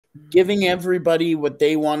giving everybody what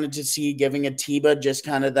they wanted to see, giving Atiba just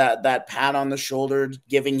kind of that pat on the shoulder,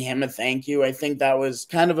 giving him a thank you. I think that was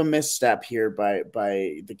kind of a misstep here by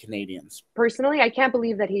the Canadians. Personally, I can't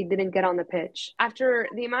believe that he didn't get on the pitch. After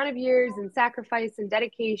the amount of years and sacrifice and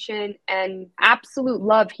dedication and absolute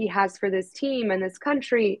love he has for this team and this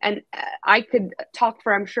country, and I could talk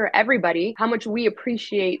for, I'm sure, everybody, how much we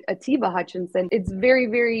appreciate Atiba Hutchinson. It's very,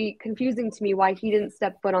 very confusing to me why he didn't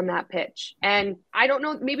step foot on that pitch. And I don't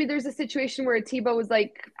know, maybe there's a situation where Atiba was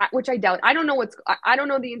like, which I doubt. I don't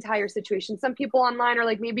know the entire situation. Some people online are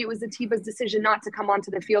like, maybe it was Atiba's decision not to come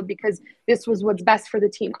onto the field because this was what's best for the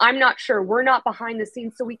team. I'm not sure. We're not behind the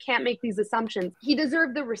scenes, so we can't make these assumptions. He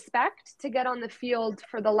deserved the respect to get on the field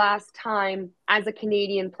for the last time as a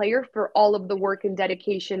Canadian player for all of the work and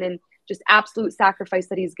dedication and just absolute sacrifice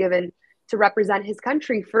that he's given to represent his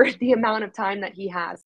country for the amount of time that he has.